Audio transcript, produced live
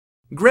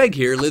Greg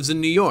here lives in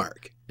New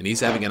York, and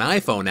he's having an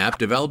iPhone app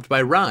developed by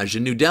Raj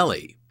in New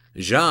Delhi.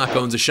 Jacques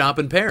owns a shop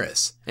in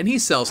Paris, and he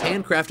sells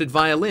handcrafted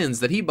violins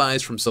that he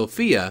buys from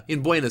Sofia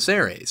in Buenos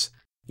Aires.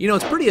 You know,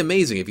 it's pretty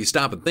amazing if you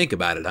stop and think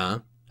about it,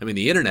 huh? I mean,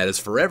 the internet has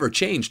forever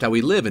changed how we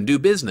live and do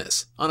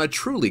business, on a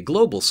truly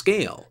global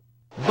scale.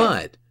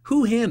 But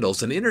who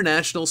handles an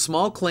international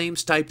small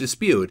claims type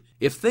dispute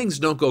if things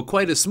don't go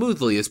quite as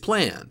smoothly as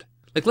planned?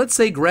 Like, let's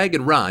say Greg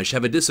and Raj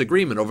have a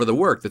disagreement over the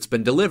work that's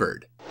been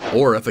delivered.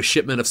 Or if a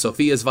shipment of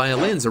Sofia's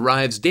violins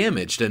arrives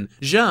damaged and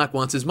Jacques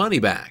wants his money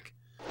back.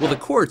 Well, the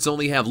courts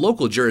only have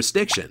local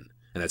jurisdiction,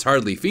 and it's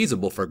hardly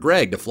feasible for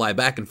Greg to fly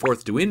back and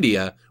forth to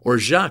India or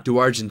Jacques to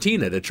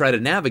Argentina to try to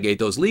navigate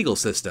those legal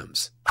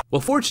systems.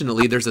 Well,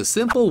 fortunately, there's a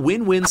simple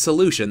win-win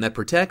solution that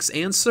protects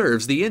and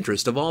serves the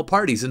interest of all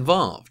parties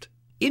involved.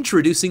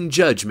 Introducing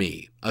Judge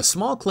Me, a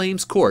small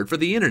claims court for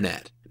the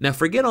internet. Now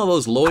forget all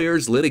those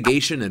lawyers,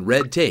 litigation, and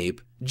red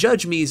tape.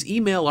 Judge Me's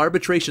email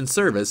arbitration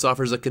service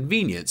offers a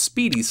convenient,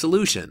 speedy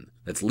solution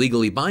that's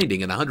legally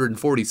binding in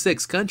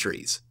 146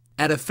 countries.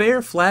 At a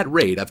fair flat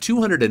rate of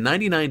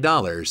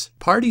 $299,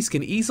 parties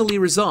can easily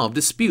resolve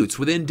disputes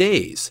within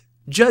days.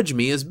 Judge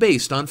Me is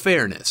based on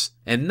fairness,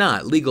 and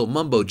not legal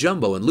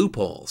mumbo-jumbo and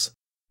loopholes.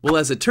 Well,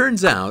 as it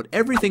turns out,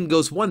 everything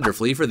goes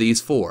wonderfully for these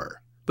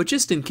four. But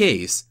just in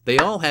case, they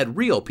all had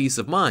real peace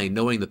of mind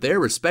knowing that their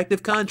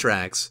respective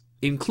contracts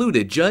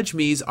included Judge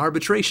Me's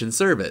arbitration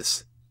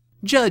service.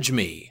 Judge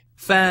Me.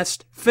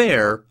 Fast,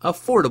 fair,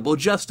 affordable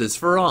justice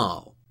for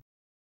all.